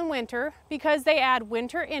fall and winter because they add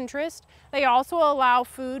winter interest. They also allow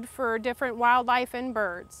food for different wildlife and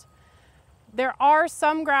birds. There are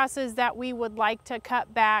some grasses that we would like to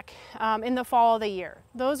cut back in the fall of the year.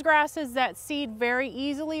 Those grasses that seed very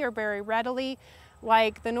easily or very readily,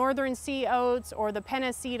 like the northern sea oats or the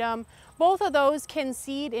pennisedum, both of those can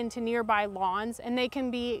seed into nearby lawns and they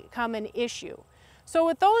can become an issue. So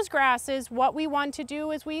with those grasses, what we want to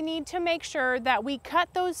do is we need to make sure that we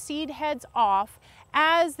cut those seed heads off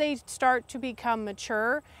as they start to become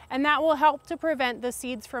mature, and that will help to prevent the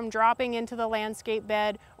seeds from dropping into the landscape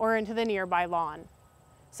bed or into the nearby lawn.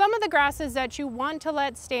 Some of the grasses that you want to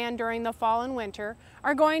let stand during the fall and winter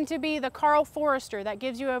are going to be the Carl Forester, that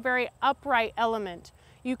gives you a very upright element.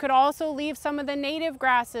 You could also leave some of the native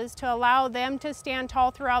grasses to allow them to stand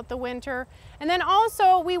tall throughout the winter. And then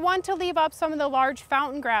also we want to leave up some of the large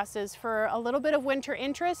fountain grasses for a little bit of winter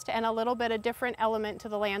interest and a little bit of different element to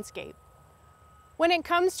the landscape. When it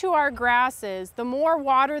comes to our grasses, the more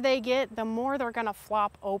water they get, the more they're going to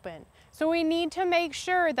flop open. So we need to make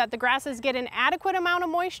sure that the grasses get an adequate amount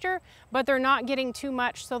of moisture, but they're not getting too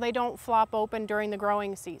much so they don't flop open during the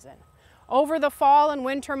growing season. Over the fall and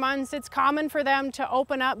winter months, it's common for them to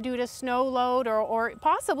open up due to snow load or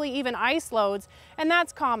possibly even ice loads, and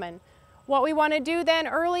that's common. What we want to do then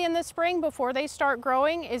early in the spring before they start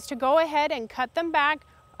growing is to go ahead and cut them back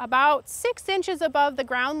about 6 inches above the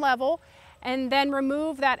ground level and then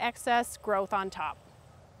remove that excess growth on top.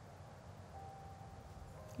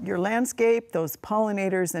 Your landscape, those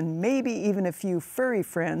pollinators, and maybe even a few furry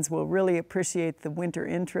friends will really appreciate the winter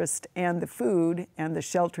interest and the food and the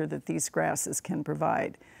shelter that these grasses can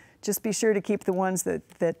provide. Just be sure to keep the ones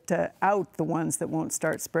out the ones that won't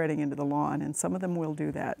start spreading into the lawn, and some of them will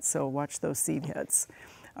do that, so watch those seed heads.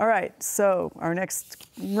 All right, so our next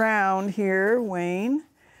round here, Wayne.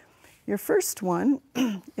 Your first one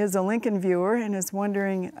is a Lincoln viewer and is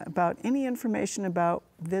wondering about any information about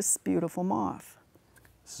this beautiful moth.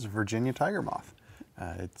 This is a Virginia tiger moth.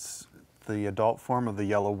 It's the adult form of the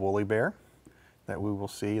yellow woolly bear that we will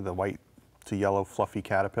see, the white to yellow fluffy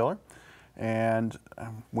caterpillar. And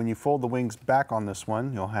when you fold the wings back on this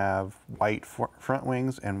one, you'll have white front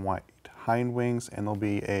wings and white hind wings, and there'll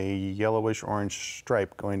be a yellowish orange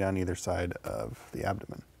stripe going down either side of the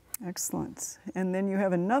abdomen. Excellent. And then you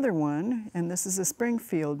have another one, and this is a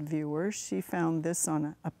Springfield viewer. She found this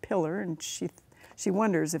on a pillar, and she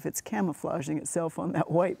wonders if it's camouflaging itself on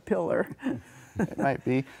that white pillar. It might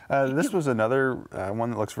be. This was another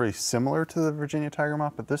one that looks very similar to the Virginia tiger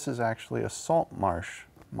moth, but this is actually a salt marsh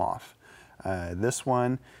moth. This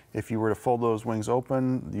one, if you were to fold those wings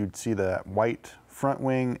open, you'd see the white front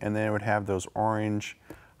wing, and then it would have those orange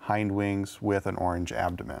hind wings with an orange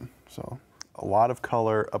abdomen. So a lot of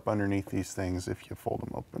color up underneath these things if you fold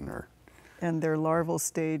them open. And their larval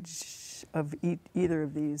stage of either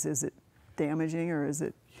of these, is it damaging or is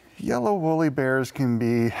it? Yellow woolly bears can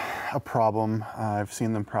be a problem. I've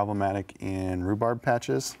seen them problematic in rhubarb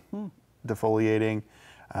patches, defoliating.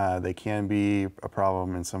 They can be a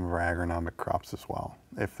problem in some of our agronomic crops as well,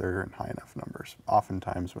 if they're in high enough numbers.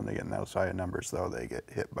 Oftentimes when they get in those high numbers, though, they get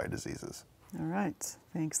hit by diseases. All right,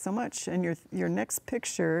 thanks so much. And your next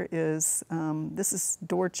picture is, this is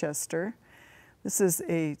Dorchester. This is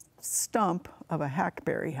a stump of a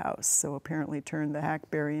hackberry house. So apparently turned the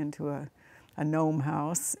hackberry into a gnome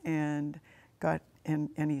house and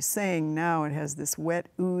he's saying now it has this wet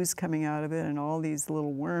ooze coming out of it and all these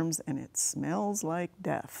little worms, and it smells like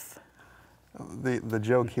death. The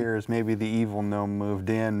joke here is maybe the evil gnome moved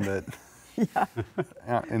in, but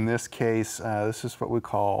yeah. In this case, this is what we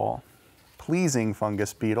call pleasing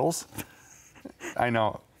fungus beetles. I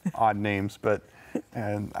know, odd names, but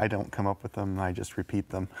And I don't come up with them, I just repeat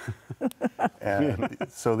them. And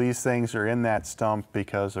so these things are in that stump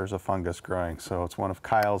because there's a fungus growing. So it's one of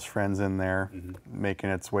Kyle's friends in there making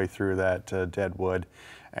its way through that dead wood.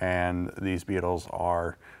 And these beetles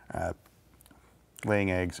are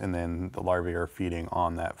laying eggs, and then the larvae are feeding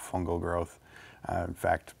on that fungal growth. In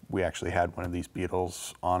fact, we actually had one of these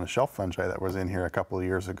beetles on a shelf fungi that was in here a couple of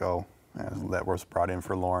years ago that was brought in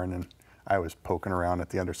for Lauren, and I was poking around at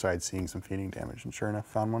the underside seeing some feeding damage, and sure enough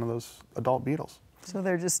found one of those adult beetles. So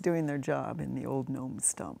they're just doing their job in the old gnome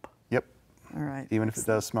stump. Yep. All right. Even if it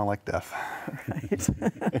does smell like death.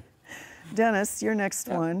 Right. Dennis, your next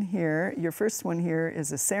one here, your first one here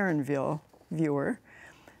is a Sarenville viewer.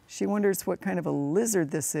 She wonders what kind of a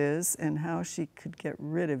lizard this is and how she could get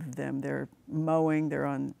rid of them. They're mowing, they're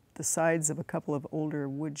on the sides of a couple of older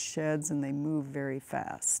wood sheds, and they move very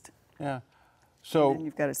fast. Yeah. So And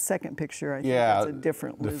you've got a second picture, I think that's a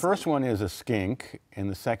different lizard. The first one is a skink, and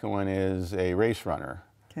the second one is a race runner.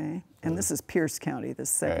 Okay, and this is Pierce County, the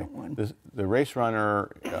second one. The race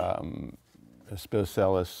runner,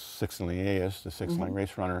 Spicellus sixlineus, the six-line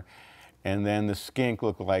race runner, and then the skink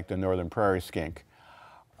looked like the northern prairie skink.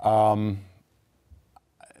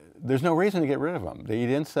 There's no reason to get rid of them. They eat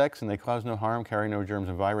insects and they cause no harm, carry no germs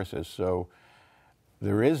and viruses. So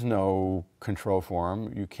there is no control for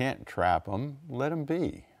them. You can't trap them. Let them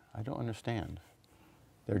be. I don't understand.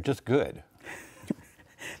 They're just good.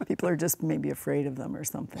 People are just maybe afraid of them or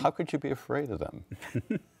something. How could you be afraid of them?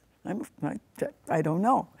 I don't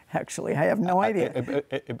know, actually. I have no idea.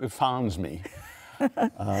 It founds me.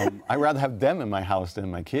 I'd rather have them in my house than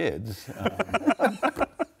my kids.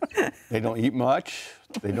 They don't eat much.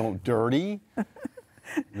 They don't dirty.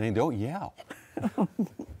 They don't yell.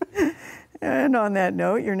 And on that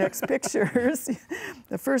note, your next pictures,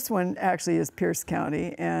 the first one actually is Pierce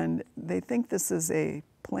County, and they think this is a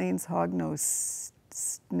plains hognose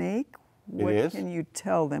snake. What is. can you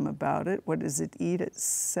tell them about it? What does it eat,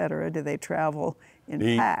 etc.? Do they travel in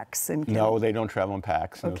packs? And no, they don't travel in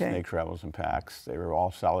packs. No Okay. snake travels in packs. They are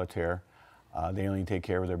all solitaire. They only take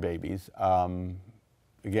care of their babies.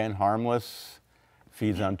 Again, harmless,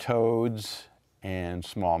 feeds on toads and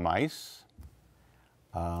small mice.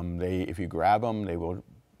 If you grab them, they will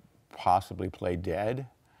possibly play dead.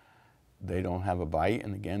 They don't have a bite,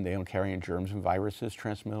 and again, they don't carry any germs and viruses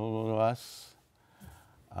transmittable to us.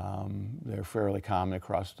 They're fairly common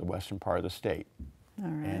across the western part of the state. All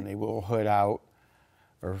right. And they will hood out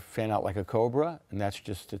or fan out like a cobra, and that's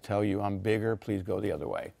just to tell you, I'm bigger, please go the other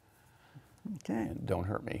way. Okay. And don't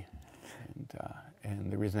hurt me.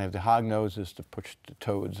 And the reason I have the hog nose is to push the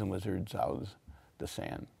toads and lizards out of the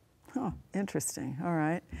sand. Oh, interesting. All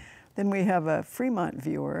right. Then we have a Fremont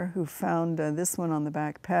viewer who found this one on the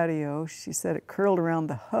back patio. She said it curled around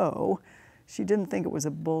the hoe. She didn't think it was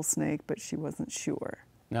a bull snake, but she wasn't sure.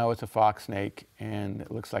 No, it's a fox snake, and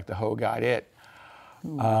it looks like the hoe got it.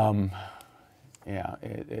 Yeah,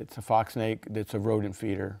 it's a fox snake. It's a rodent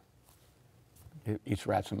feeder. It eats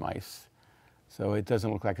rats and mice. So it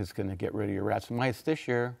doesn't look like it's going to get rid of your rats and mice this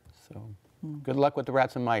year. So good luck with the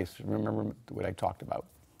rats and mice. Remember what I talked about.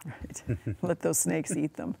 Right. Let those snakes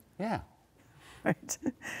eat them. Yeah. Right.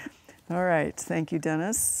 All right. Thank you,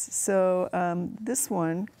 Dennis. So this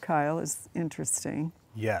one, Kyle, is interesting.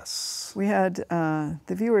 Yes. We had the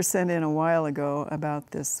viewer sent in a while ago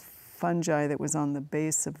about this fungi that was on the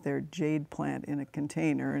base of their jade plant in a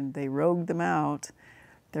container, and they rogued them out.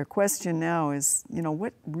 Their question now is,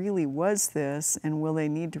 what really was this, and will they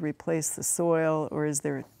need to replace the soil, or is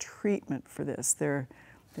there a treatment for this? They're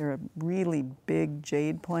a really big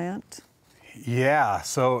jade plant. Yeah,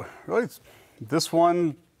 so really this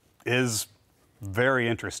one is very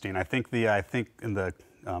interesting. I think in the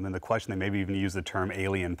question they maybe even use the term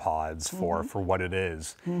alien pods for what it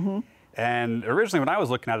is. And originally when I was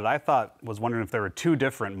looking at it, I was wondering if there were two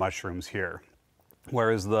different mushrooms here.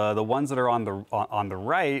 Whereas the ones that are on the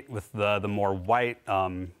right with the more white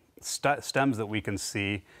stems that we can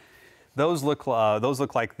see, those look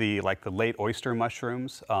like the late oyster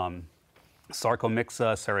mushrooms.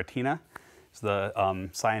 Sarcomyxa serratina is the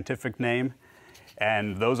scientific name,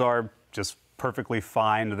 and those are just perfectly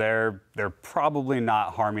fine. They're probably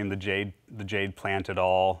not harming the jade plant at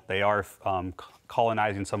all. They are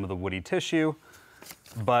colonizing some of the woody tissue,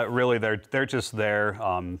 but really they're just there.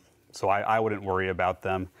 So I wouldn't worry about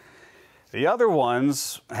them. The other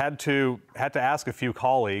ones had to ask a few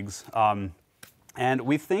colleagues, and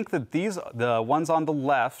we think that the ones on the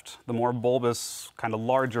left, the more bulbous, kind of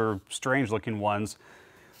larger, strange-looking ones,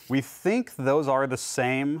 we think those are the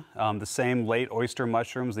same late oyster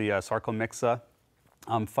mushrooms, the Sarcomyxa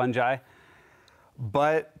fungi.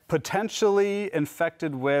 But Potentially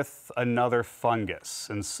infected with another fungus,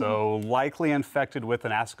 and so likely infected with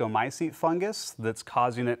an ascomycete fungus that's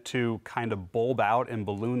causing it to kind of bulb out and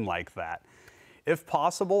balloon like that. If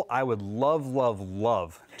possible, I would love, love,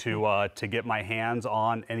 love to get my hands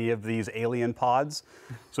on any of these alien pods.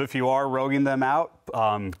 So if you are roguing them out,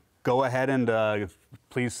 go ahead and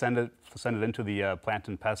please send it into the Plant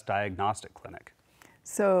and Pest Diagnostic Clinic.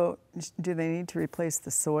 So do they need to replace the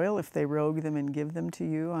soil if they rogue them and give them to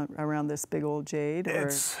you around this big old jade? Or?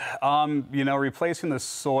 It's, you know, replacing the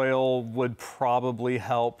soil would probably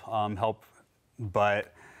help,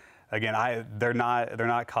 but again, they're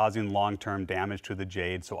not causing long-term damage to the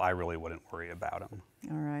jade, so I really wouldn't worry about them.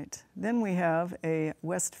 All right. Then we have a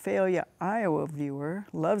Westphalia, Iowa viewer,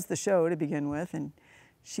 loves the show to begin with, and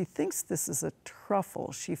she thinks this is a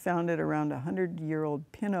truffle. She found it around a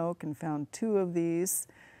 100-year-old pin oak and found 2 of these.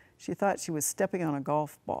 She thought she was stepping on a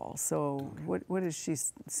golf ball. So what is she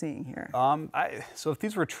seeing here? So if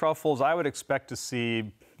these were truffles, I would expect to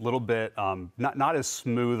see a little bit not as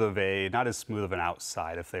smooth of an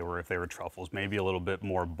outside if they were truffles. Maybe a little bit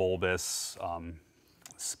more bulbous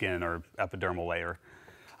skin or epidermal layer.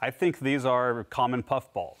 I think these are common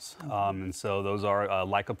puffballs, and so those are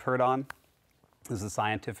Lycoperdon is the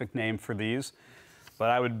scientific name for these. But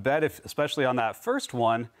I would bet, especially on that first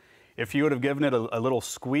one, if you would have given it a little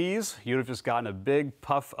squeeze, you'd have just gotten a big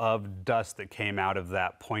puff of dust that came out of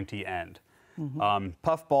that pointy end.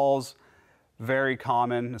 Puffballs, very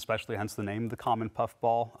common, especially hence the name, the common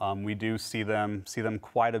puffball. We do see them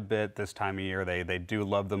quite a bit this time of year. They do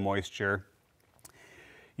love the moisture.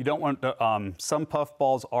 You don't want to, some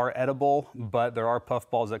puffballs are edible, but there are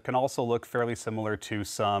puffballs that can also look fairly similar to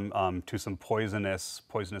some poisonous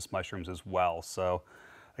mushrooms as well. So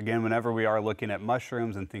again, whenever we are looking at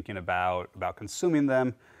mushrooms and thinking about consuming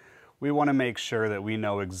them, we want to make sure that we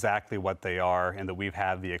know exactly what they are and that we've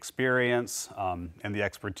had the experience and the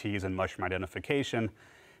expertise in mushroom identification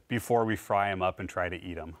before we fry them up and try to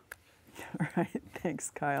eat them. All right, thanks,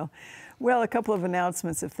 Kyle. Well, a couple of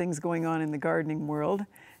announcements of things going on in the gardening world.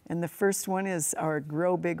 And the first one is our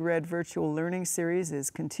Grow Big Red virtual learning series is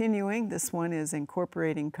continuing. This one is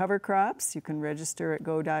incorporating cover crops. You can register at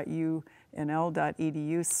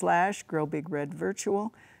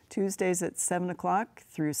go.unl.edu/growbigredvirtual, Tuesdays at 7 o'clock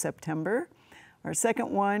through September. Our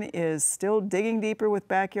second one is still digging deeper with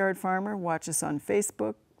Backyard Farmer. Watch us on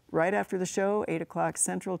Facebook right after the show, 8 o'clock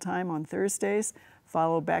Central Time on Thursdays.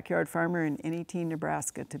 Follow Backyard Farmer in any teen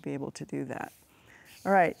Nebraska to be able to do that.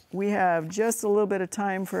 All right, we have just a little bit of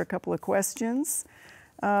time for a couple of questions.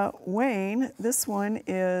 Wayne, this one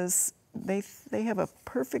is, they have a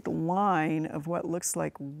perfect line of what looks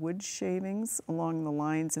like wood shavings along the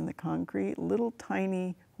lines in the concrete, little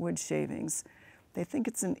tiny wood shavings. They think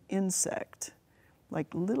it's an insect,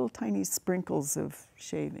 like little tiny sprinkles of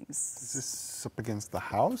shavings. Is this up against the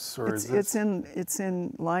house, or it's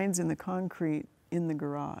in lines in the concrete in the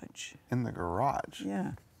garage. In the garage?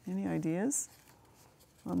 Yeah. Any ideas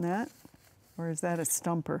on that? Or is that a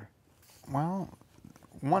stumper? Well,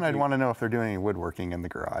 one, I'd want to know if they're doing any woodworking in the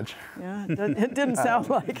garage. Yeah, it didn't sound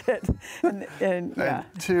like it. And yeah.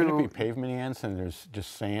 Could it be pavement ants and there's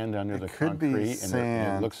just sand under the could be concrete sand,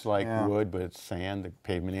 and it looks like yeah. wood, but it's sand the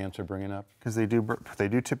pavement ants are bringing up? Because they do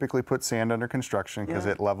typically put sand under construction because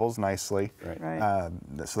Yeah. it levels nicely. Right. Right.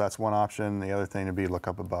 So that's one option. The other thing would be look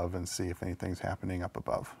up above and see if anything's happening up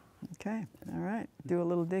above. Okay, all right. Do a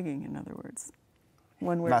little digging, in other words.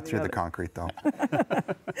 One way Not or through other. the concrete, though.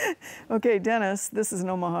 Okay, Dennis, this is an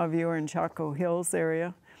Omaha viewer in Chaco Hills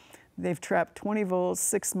area. They've trapped 20 voles,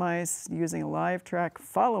 6 mice using a live track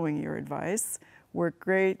following your advice. Worked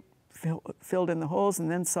great, filled in the holes, and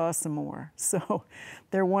then saw some more. So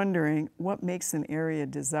they're wondering what makes an area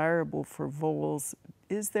desirable for voles.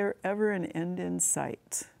 Is there ever an end in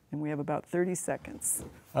sight? And we have about 30 seconds.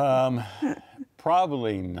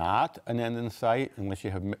 Probably not an end in sight unless you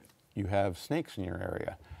have snakes in your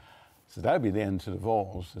area. So that would be the end to the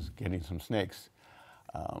voles, is getting some snakes.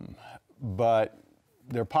 But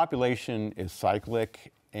their population is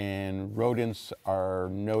cyclic, and rodents are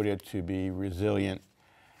noted to be resilient.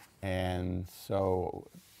 And so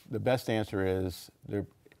the best answer is,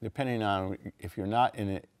 depending on if you're not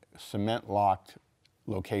in a cement-locked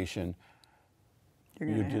location,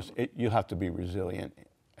 you'll have to be resilient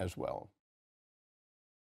as well.